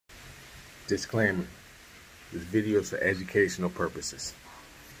Disclaimer, this video is for educational purposes.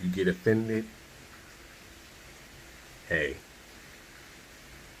 If you get offended, hey.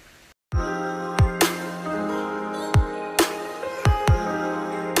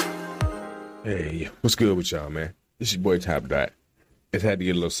 Hey, what's good with y'all, man? This your boy Top Dot. Just had to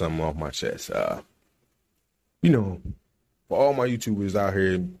get a little something off my chest. For all my YouTubers out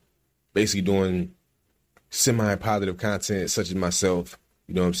here basically doing semi-positive content such as myself,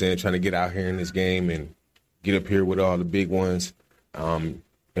 you know what I'm saying, trying to get out here in this game and get up here with all the big ones, and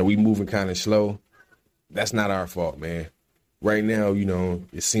we moving kind of slow. That's not our fault, man. Right now,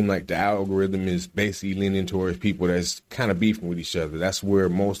 it seems like the algorithm is basically leaning towards people that's kind of beefing with each other. That's where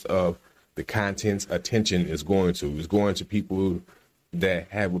most of the content's attention is going to. It's going to people that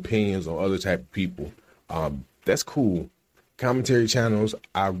have opinions on other type of people. That's cool. Commentary channels,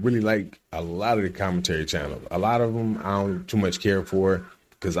 I really like a lot of the commentary channels. A lot of them I don't too much care for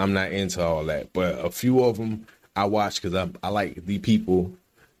because I'm not into all that. But a few of them I watch because I like the people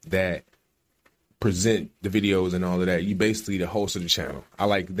that present the videos and all of that. You basically the host of the channel. I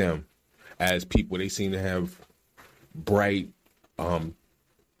like them as people. They seem to have bright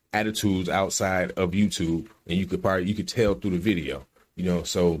attitudes outside of YouTube, and you could tell through the video.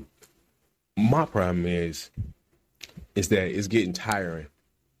 So my problem is that it's getting tiring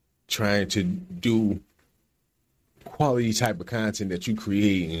trying to do quality type of content that you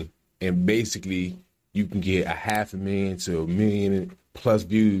creating, and basically you can get 500,000 to 1 million plus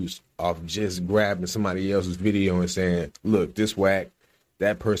views off just grabbing somebody else's video and saying, look, this whack,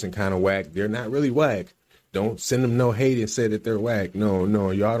 that person kind of whack. They're not really whack. Don't send them no hate and say that they're whack. No,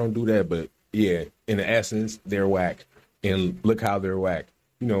 y'all don't do that. But yeah, in the essence, they're whack. And look how they're whack.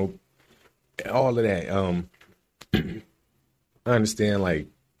 All of that. I understand, like,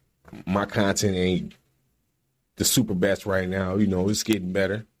 my content ain't the super best right now. It's getting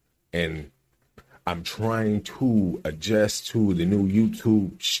better. And I'm trying to adjust to the new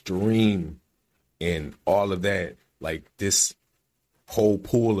YouTube stream and all of that. Like, this whole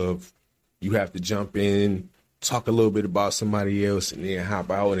pool of you have to jump in, talk a little bit about somebody else, and then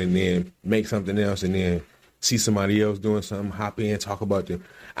hop out and then make something else, and then see somebody else doing something, hop in, talk about them.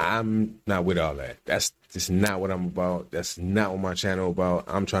 I'm not with all that. That's just not what I'm about. That's not what my channel about.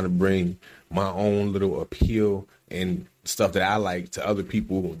 I'm trying to bring my own little appeal and stuff that I like to other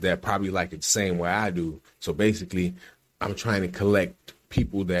people that probably like it the same way I do. So basically, I'm trying to collect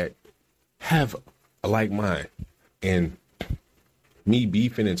people that have a like mind. And me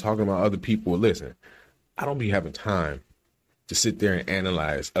beefing and talking about other people, listen, I don't be having time to sit there and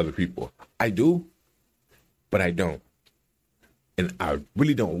analyze other people. I do, but I don't. And I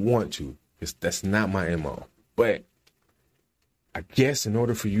really don't want to, because that's not my MO. But I guess in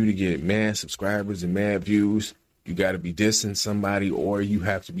order for you to get mad subscribers and mad views, you got to be dissing somebody, or you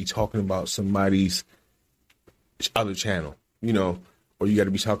have to be talking about somebody's other channel, or you got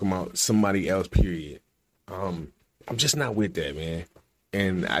to be talking about somebody else, period. I'm just not with that, man.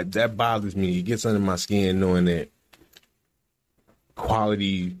 And that bothers me. It gets under my skin knowing that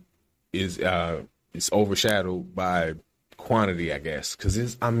quality is overshadowed by quantity, I guess. Because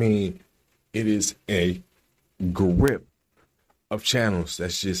it is a grip of channels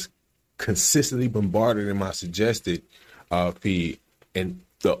that's just consistently bombarded in my suggested feed. And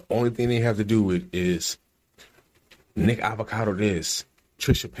the only thing they have to do with is Nick Avocado this,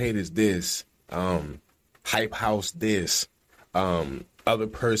 Trisha Paytas this, Hype House this, other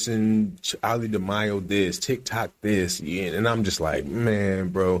person, Ali DeMaio this, TikTok this, yeah. And I'm just like, man,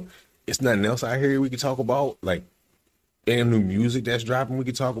 bro, it's nothing else out here we could talk about. Like, any new music that's dropping we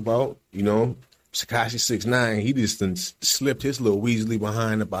could talk about. Tekashi 6ix9ine, he just done slipped his little Weasley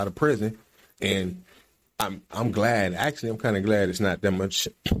behind up out of prison. And I'm glad, actually, I'm kind of glad it's not that much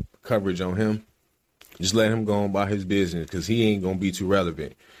coverage on him. Just let him go on about his business, because he ain't going to be too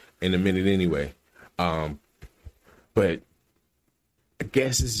relevant in a minute anyway. But I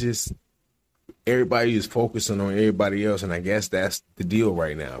guess it's just everybody is focusing on everybody else, and I guess that's the deal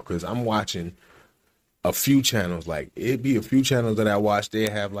right now, because I'm watching a few channels. Like, it'd be a few channels that I watch, they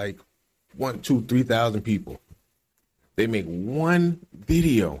have like 1,000, 2,000, 3,000 people. They make one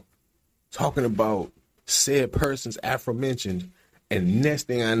video talking about said person's aforementioned, and next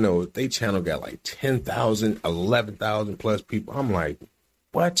thing I know, they channel got like 10,000, 11,000 plus people. I'm like,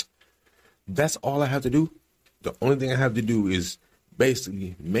 what? That's all I have to do? The only thing I have to do is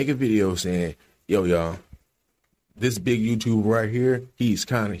basically make a video saying, yo, y'all, this big YouTuber right here,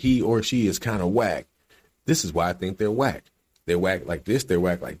 he or she is kind of whack. This is why I think they're whack. They're whack like this, they're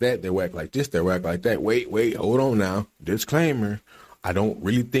whack like that, they're whack like this, they're whack like that. Wait, hold on now. Disclaimer, I don't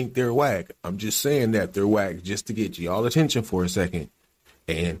really think they're whack. I'm just saying that they're whack just to get y'all attention for a second.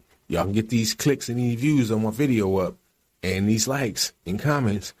 And y'all can get these clicks and these views on my video up and these likes and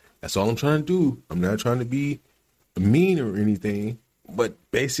comments. That's all I'm trying to do. I'm not trying to be mean or anything, but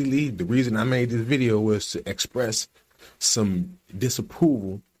basically the reason I made this video was to express some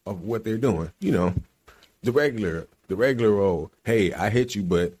disapproval of what they're doing. You know, the regular old, hey, I hit you,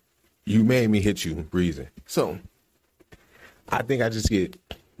 but you made me hit you reason. So I think I just get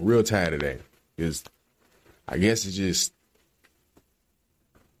real tired of that, because I guess it's just,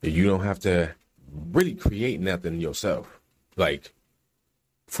 you don't have to really create nothing yourself, like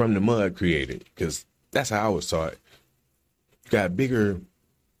from the mud created, because that's how I was taught. You got a bigger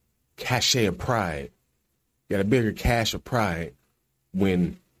cachet of pride. You got a bigger cache of pride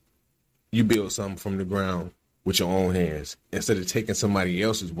when you build something from the ground with your own hands, instead of taking somebody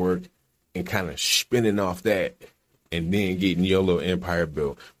else's work and kind of spinning off that and then getting your little empire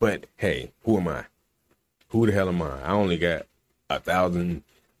built. But hey, who am I? Who the hell am I? I only got 1,000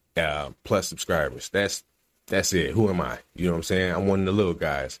 plus subscribers. That's it. Who am I? You know what I'm saying? I'm one of the little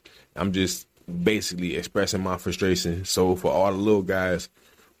guys. I'm just basically expressing my frustration. So for all the little guys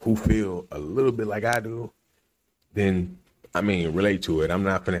who feel a little bit like I do, then, I mean, relate to it. I'm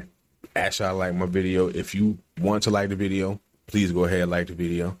not going to ask y'all to like my video. If you want to like the video, please go ahead and like the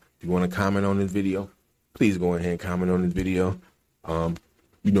video. If you want to comment on this video, please go ahead and comment on this video.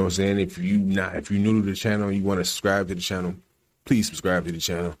 You know what I'm saying? If you're new to the channel, you want to subscribe to the channel, please subscribe to the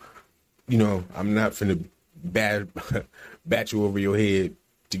channel. You know, I'm not finna bat you over your head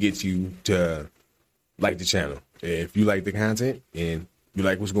to get you to like the channel. If you like the content and you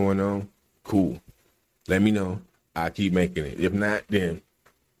like what's going on, cool. Let me know. I'll keep making it. If not, then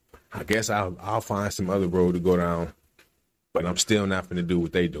I guess I'll find some other road to go down. But I'm still not finna do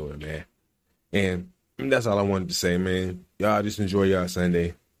what they doing, man. And that's all I wanted to say, man. Y'all just enjoy y'all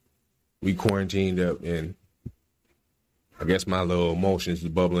Sunday. We quarantined up, and I guess my little emotions is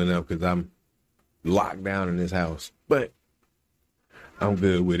bubbling up because I'm locked down in this house. But I'm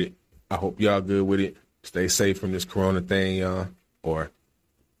good with it. I hope y'all good with it. Stay safe from this corona thing, y'all, or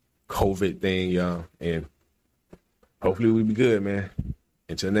COVID thing, y'all. And hopefully we be good, man.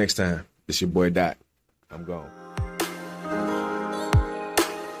 Until next time, it's your boy Dot. I'm gone.